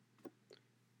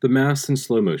The Mass in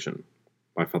Slow Motion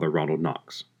by Father Ronald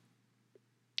Knox.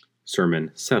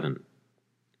 Sermon 7.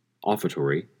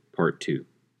 Offertory, Part 2.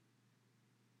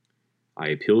 I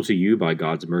appeal to you by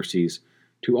God's mercies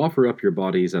to offer up your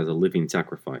bodies as a living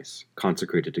sacrifice,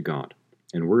 consecrated to God,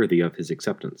 and worthy of His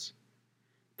acceptance.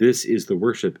 This is the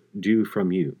worship due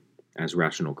from you, as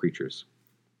rational creatures.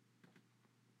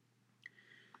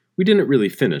 We didn't really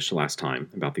finish last time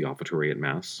about the offertory at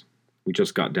Mass. We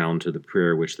just got down to the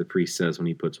prayer which the priest says when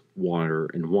he puts water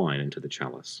and wine into the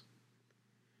chalice.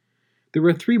 There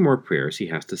are 3 more prayers he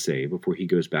has to say before he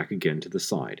goes back again to the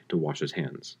side to wash his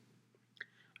hands.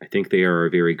 I think they are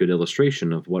a very good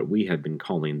illustration of what we had been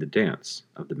calling the dance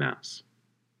of the Mass.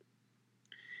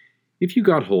 If you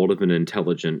got hold of an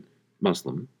intelligent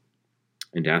Muslim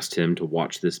and asked him to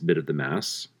watch this bit of the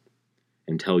Mass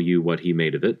and tell you what he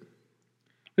made of it,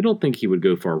 I don't think he would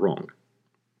go far wrong.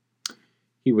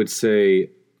 He would say,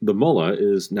 the mullah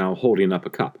is now holding up a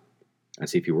cup,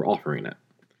 as if he were offering it,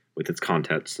 with its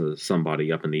contents to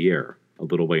somebody up in the air, a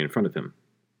little way in front of him.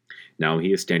 Now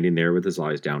he is standing there with his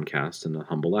eyes downcast in a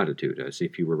humble attitude, as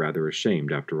if he were rather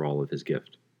ashamed after all of his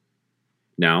gift.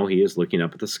 Now he is looking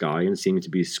up at the sky and seems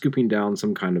to be scooping down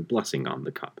some kind of blessing on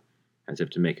the cup, as if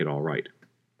to make it all right.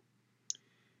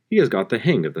 He has got the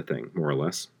hang of the thing, more or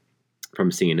less,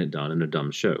 from seeing it done in a dumb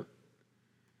show.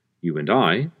 You and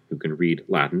I, who can read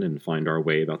Latin and find our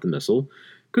way about the Missal,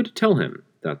 could tell him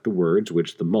that the words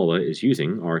which the mullah is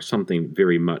using are something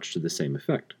very much to the same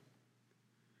effect.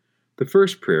 The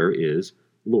first prayer is,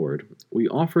 Lord, we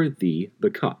offer Thee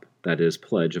the cup, that is,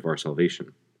 pledge of our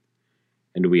salvation,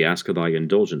 and we ask Thy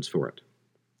indulgence for it.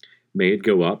 May it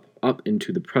go up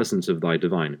into the presence of Thy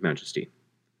divine majesty,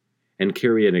 and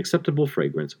carry an acceptable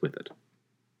fragrance with it.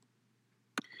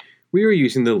 We are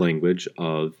using the language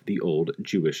of the old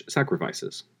Jewish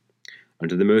sacrifices.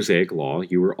 Under the Mosaic law,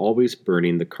 you were always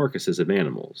burning the carcasses of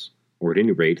animals, or at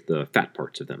any rate the fat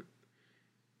parts of them.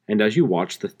 And as you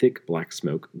watched the thick black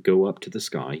smoke go up to the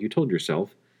sky, you told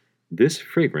yourself, this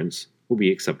fragrance will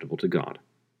be acceptable to God.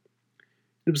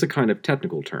 It was a kind of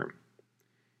technical term.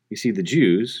 You see, the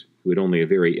Jews, who had only a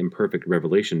very imperfect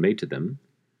revelation made to them,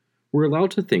 were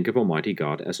allowed to think of Almighty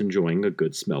God as enjoying a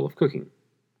good smell of cooking.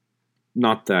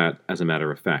 Not that, as a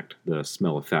matter of fact, the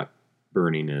smell of fat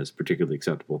burning is a particularly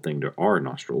acceptable thing to our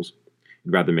nostrils.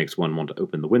 It rather makes one want to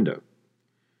open the window.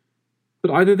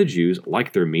 But either the Jews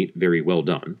liked their meat very well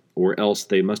done, or else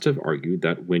they must have argued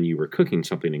that when you were cooking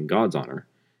something in God's honor,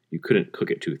 you couldn't cook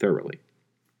it too thoroughly.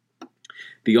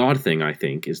 The odd thing, I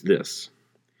think, is this.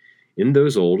 In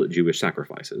those old Jewish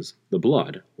sacrifices, the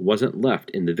blood wasn't left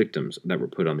in the victims that were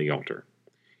put on the altar.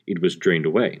 It was drained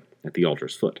away at the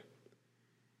altar's foot.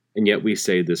 And yet we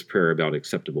say this prayer about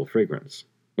acceptable fragrance,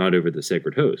 not over the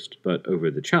sacred host, but over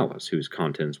the chalice whose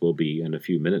contents will be, in a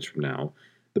few minutes from now,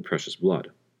 the precious blood.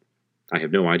 I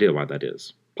have no idea why that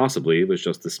is. Possibly it was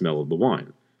just the smell of the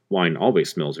wine. Wine always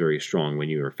smells very strong when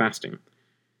you are fasting,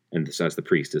 and this as the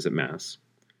priest is at Mass.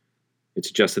 It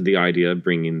suggested the idea of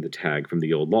bringing the tag from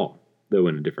the old law, though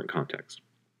in a different context.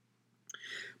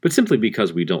 But simply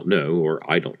because we don't know, or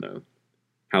I don't know,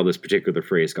 how this particular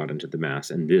phrase got into the Mass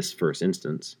in this first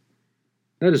instance,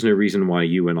 that is no reason why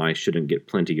you and I shouldn't get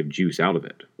plenty of juice out of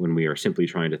it when we are simply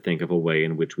trying to think of a way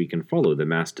in which we can follow the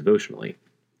Mass devotionally.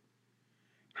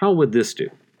 How would this do?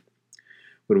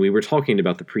 When we were talking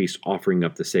about the priest offering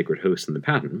up the sacred host in the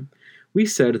paten, we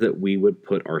said that we would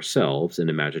put ourselves in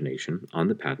imagination on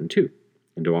the paten too,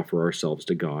 and to offer ourselves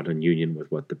to God in union with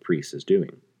what the priest is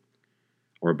doing.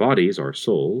 Our bodies, our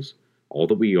souls, all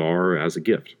that we are as a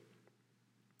gift.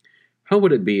 How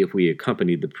would it be if we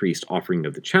accompanied the priest offering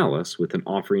of the chalice with an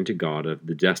offering to God of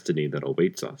the destiny that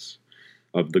awaits us,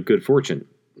 of the good fortune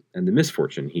and the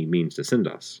misfortune He means to send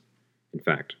us, in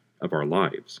fact, of our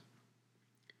lives?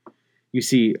 You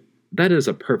see, that is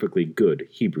a perfectly good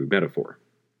Hebrew metaphor.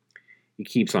 It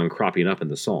keeps on cropping up in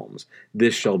the Psalms.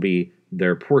 This shall be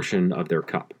their portion of their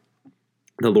cup.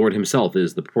 The Lord Himself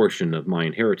is the portion of my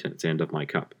inheritance and of my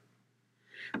cup.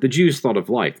 The Jews thought of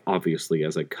life, obviously,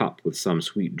 as a cup with some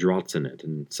sweet draughts in it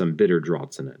and some bitter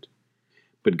draughts in it.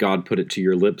 But God put it to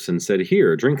your lips and said,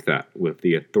 here, drink that, with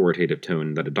the authoritative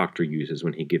tone that a doctor uses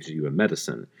when he gives you a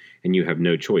medicine, and you have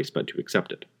no choice but to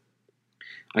accept it.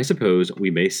 I suppose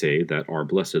we may say that our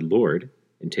blessed Lord,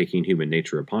 in taking human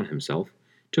nature upon Himself,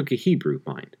 took a Hebrew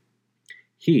mind.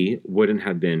 He wouldn't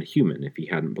have been human if He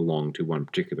hadn't belonged to one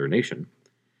particular nation.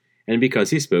 And because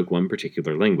He spoke one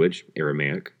particular language,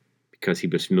 Aramaic, because He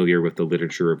was familiar with the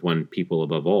literature of one people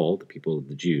above all, the people of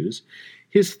the Jews,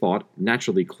 His thought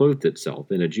naturally clothed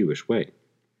itself in a Jewish way.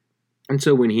 And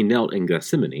so when He knelt in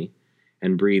Gethsemane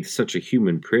and breathed such a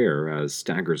human prayer as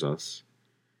staggers us,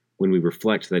 when we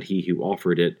reflect that he who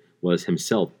offered it was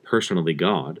himself personally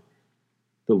God,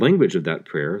 the language of that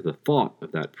prayer, the thought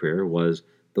of that prayer, was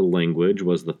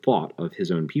the thought of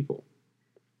his own people.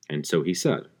 And so he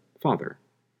said, Father,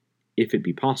 if it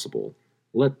be possible,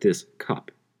 let this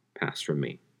cup pass from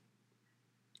me.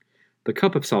 The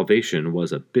cup of salvation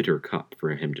was a bitter cup for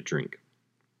him to drink.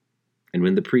 And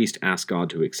when the priest asked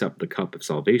God to accept the cup of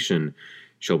salvation,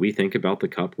 shall we think about the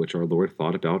cup which our Lord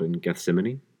thought about in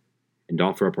Gethsemane, and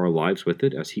offer up our lives with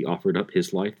it as he offered up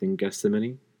his life in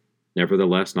Gethsemane?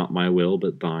 Nevertheless, not my will,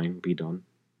 but thine be done.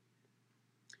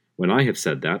 When I have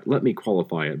said that, let me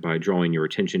qualify it by drawing your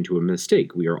attention to a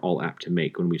mistake we are all apt to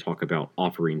make when we talk about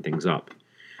offering things up.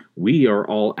 We are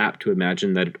all apt to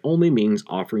imagine that it only means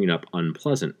offering up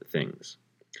unpleasant things.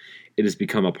 It has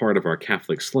become a part of our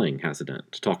Catholic slang, hasn't it,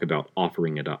 to talk about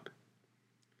offering it up.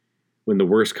 When the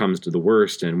worst comes to the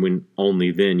worst, and when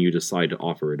only then you decide to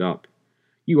offer it up,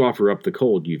 you offer up the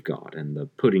cold you've got, and the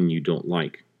pudding you don't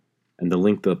like, and the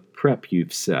length of prep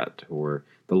you've set, or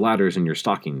the ladders in your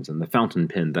stockings, and the fountain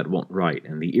pen that won't write,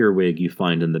 and the earwig you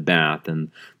find in the bath,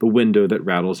 and the window that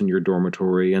rattles in your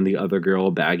dormitory, and the other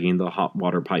girl bagging the hot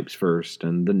water pipes first,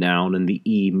 and the noun and the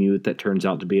e-mute that turns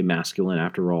out to be a masculine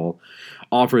after all.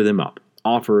 Offer them up.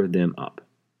 Offer them up.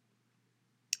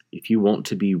 If you want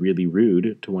to be really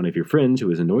rude to one of your friends who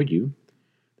has annoyed you,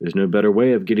 there's no better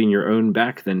way of getting your own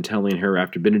back than telling her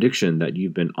after benediction that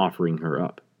you've been offering her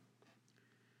up.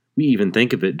 We even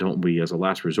think of it, don't we, as a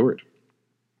last resort.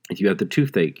 If you have the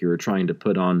toothache, you're trying to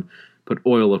put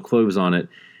oil of cloves on it,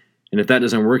 and if that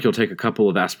doesn't work, you'll take a couple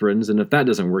of aspirins, and if that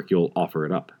doesn't work, you'll offer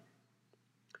it up.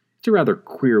 It's a rather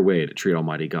queer way to treat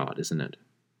Almighty God, isn't it?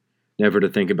 Never to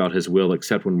think about his will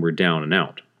except when we're down and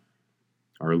out.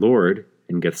 Our Lord,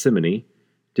 in Gethsemane,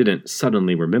 didn't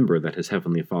suddenly remember that his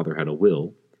Heavenly Father had a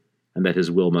will, and that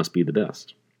his will must be the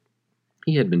best.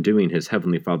 He had been doing his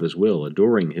Heavenly Father's will,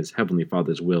 adoring his Heavenly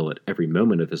Father's will at every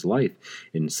moment of his life,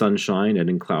 in sunshine and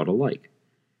in cloud alike.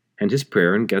 And his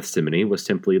prayer in Gethsemane was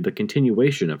simply the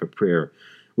continuation of a prayer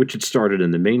which had started in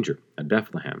the manger at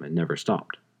Bethlehem and never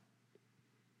stopped.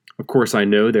 Of course, I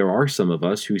know there are some of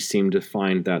us who seem to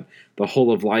find that the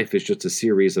whole of life is just a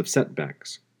series of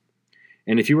setbacks.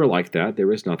 And if you are like that,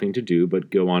 there is nothing to do but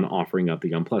go on offering up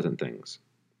the unpleasant things.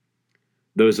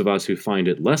 Those of us who find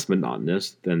it less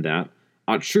monotonous than that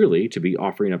ought surely to be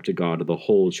offering up to God the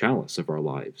whole chalice of our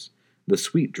lives, the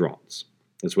sweet draughts,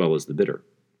 as well as the bitter.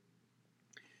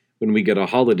 When we get a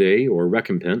holiday or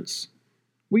recompense,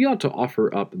 we ought to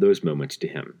offer up those moments to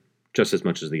him, just as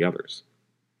much as the others.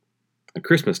 At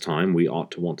Christmas time, we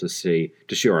ought to want to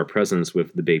share our presents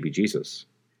with the baby Jesus.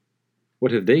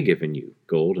 What have they given you?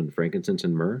 Gold and frankincense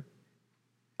and myrrh?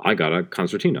 I got a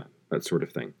concertina, that sort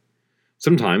of thing.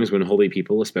 Sometimes when holy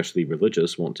people, especially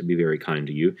religious, want to be very kind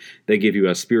to you, they give you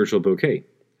a spiritual bouquet.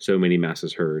 So many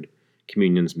masses heard,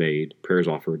 communions made, prayers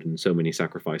offered, and so many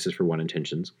sacrifices for one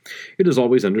intentions. It is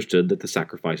always understood that the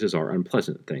sacrifices are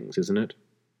unpleasant things, isn't it?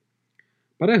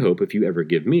 But I hope if you ever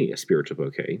give me a spiritual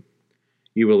bouquet,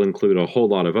 you will include a whole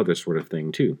lot of other sort of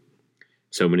thing, too.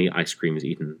 So many ice creams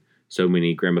eaten, so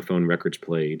many gramophone records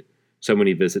played, so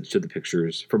many visits to the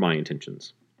pictures for my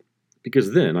intentions.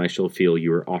 Because then I shall feel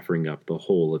you are offering up the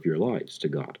whole of your lives to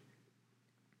God.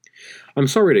 I'm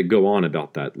sorry to go on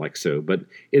about that like so, but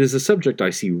it is a subject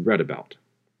I see read about.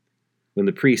 When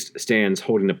the priest stands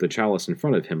holding up the chalice in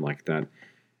front of him like that,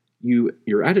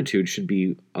 your attitude should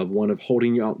be of one of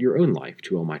holding out your own life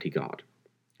to Almighty God,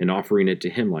 and offering it to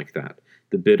him like that,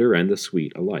 the bitter and the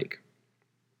sweet alike.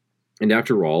 And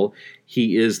after all,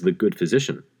 he is the good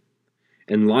physician,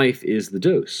 and life is the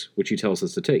dose which he tells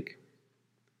us to take.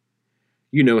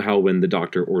 You know how when the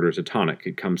doctor orders a tonic,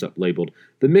 it comes up labeled,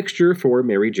 "The mixture for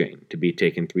Mary Jane, to be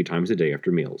taken 3 times a day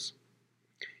after meals."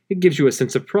 It gives you a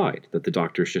sense of pride that the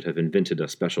doctor should have invented a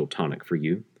special tonic for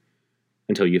you,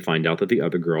 until you find out that the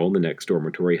other girl in the next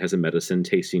dormitory has a medicine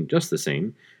tasting just the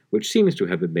same, which seems to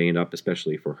have been made up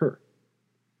especially for her.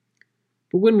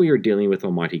 But when we are dealing with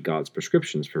Almighty God's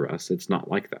prescriptions for us, it's not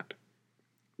like that.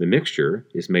 The mixture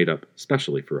is made up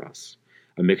specially for us,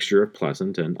 a mixture of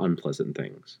pleasant and unpleasant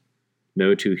things.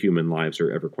 No 2 human lives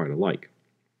are ever quite alike.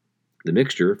 The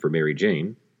mixture for Mary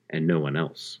Jane and no one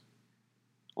else.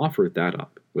 Offer that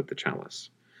up with the chalice.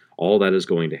 All that is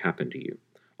going to happen to you,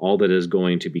 all that is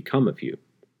going to become of you,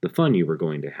 the fun you are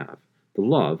going to have, the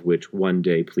love which one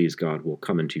day, please God, will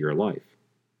come into your life,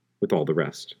 with all the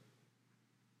rest.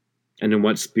 And in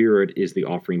what spirit is the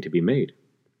offering to be made?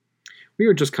 We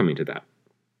are just coming to that.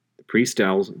 The priest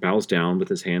bows down with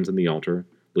his hands on the altar,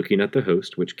 looking at the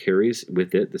host, which carries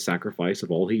with it the sacrifice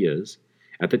of all he is,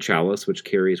 at the chalice, which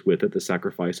carries with it the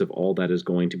sacrifice of all that is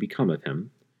going to become of him,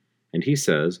 and he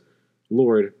says,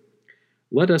 "Lord,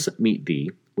 Let us meet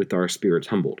thee with our spirits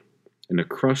humbled, in a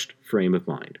crushed frame of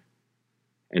mind,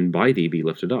 and by thee be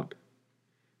lifted up.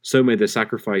 So may the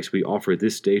sacrifice we offer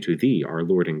this day to thee, our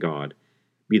Lord and God,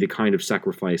 be the kind of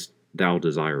sacrifice thou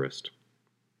desirest.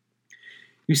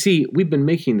 You see, we've been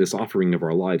making this offering of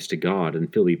our lives to God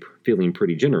and feeling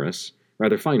pretty generous,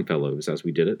 rather fine fellows as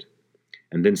we did it.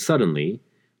 And then suddenly,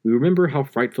 we remember how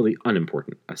frightfully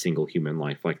unimportant a single human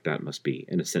life like that must be,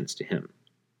 in a sense, to him.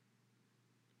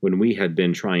 When we had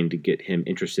been trying to get him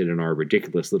interested in our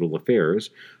ridiculous little affairs,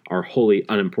 our wholly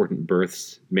unimportant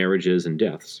births, marriages, and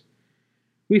deaths,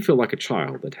 we feel like a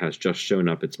child that has just shown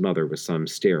up its mother with some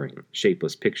staring,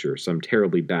 shapeless picture, some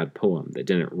terribly bad poem that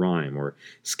didn't rhyme or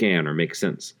scan or make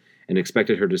sense, and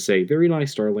expected her to say, "Very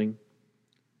nice, darling."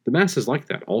 The Mass is like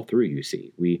that all through, you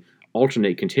see. We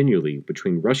alternate continually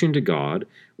between rushing to God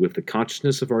with the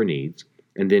consciousness of our needs,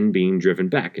 and then being driven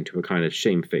back into a kind of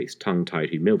shamefaced, tongue-tied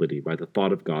humility by the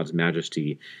thought of God's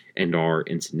majesty and our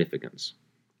insignificance.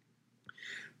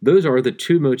 Those are the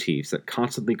two motifs that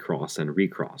constantly cross and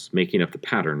recross, making up the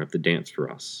pattern of the dance for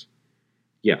us.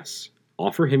 Yes,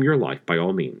 offer him your life by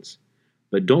all means,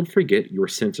 but don't forget your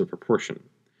sense of proportion.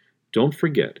 Don't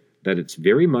forget that it's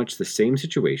very much the same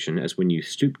situation as when you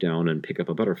stoop down and pick up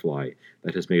a butterfly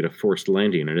that has made a forced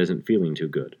landing and isn't feeling too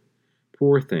good.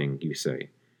 Poor thing, you say,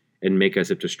 and make as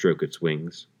if to stroke its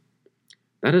wings.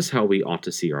 That is how we ought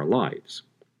to see our lives,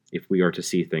 if we are to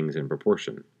see things in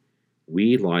proportion.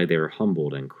 We lie there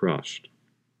humbled and crushed,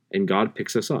 and God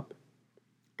picks us up.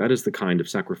 That is the kind of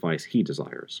sacrifice he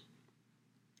desires.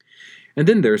 And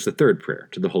then there's the third prayer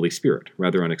to the Holy Spirit,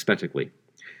 rather unexpectedly.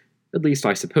 At least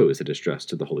I suppose it is addressed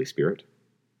to the Holy Spirit.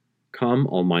 Come,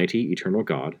 Almighty, eternal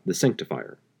God, the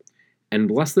Sanctifier, and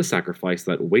bless the sacrifice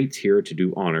that waits here to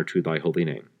do honor to thy holy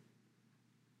name.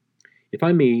 If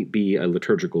I may be a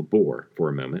liturgical bore for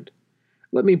a moment,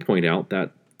 let me point out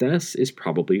that this is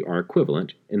probably our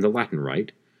equivalent, in the Latin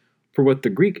rite, for what the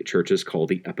Greek churches call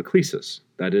the epiclesis,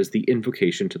 that is, the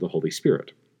invocation to the Holy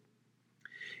Spirit.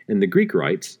 In the Greek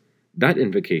rites, that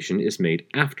invocation is made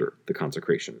after the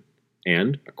consecration,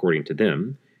 and, according to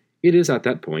them, it is at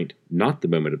that point, not the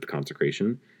moment of the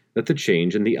consecration, that the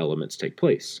change in the elements take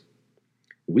place.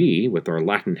 We, with our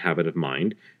Latin habit of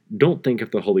mind, don't think of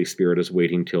the Holy Spirit as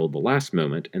waiting till the last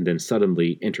moment and then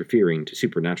suddenly interfering to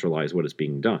supernaturalize what is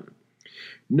being done.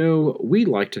 No, we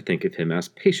like to think of him as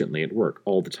patiently at work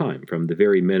all the time, from the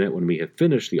very minute when we have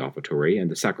finished the offertory and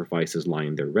the sacrifice is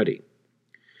lying there ready.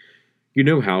 You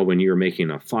know how, when you are making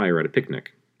a fire at a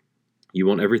picnic, you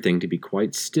want everything to be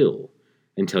quite still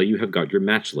until you have got your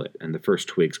match lit and the first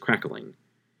twigs crackling,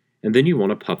 and then you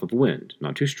want a puff of wind,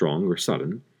 not too strong or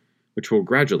sudden, which will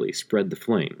gradually spread the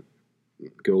flame.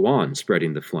 Go on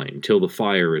spreading the flame till the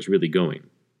fire is really going.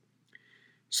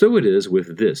 So it is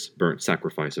with this burnt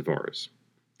sacrifice of ours.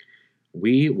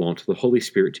 We want the Holy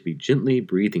Spirit to be gently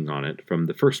breathing on it from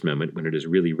the first moment when it is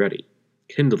really ready,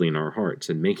 kindling our hearts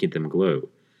and making them glow,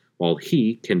 while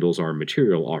he kindles our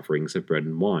material offerings of bread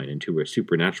and wine into a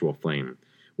supernatural flame,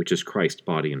 which is Christ's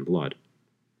body and blood.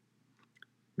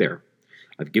 There,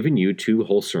 I've given you 2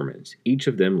 whole sermons, each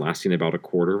of them lasting about a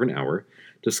quarter of an hour,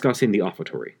 discussing the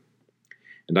offertory.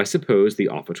 And I suppose the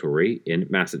offertory in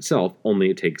Mass itself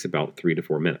only takes about 3 to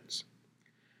 4 minutes.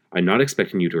 I'm not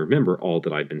expecting you to remember all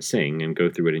that I've been saying and go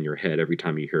through it in your head every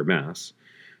time you hear Mass.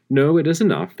 No, it is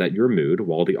enough that your mood,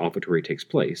 while the offertory takes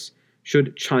place,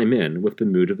 should chime in with the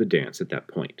mood of the dance at that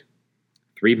point.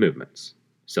 3 movements: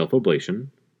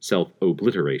 self-oblation,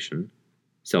 self-obliteration,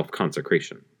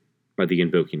 self-consecration, by the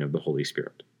invoking of the Holy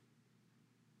Spirit.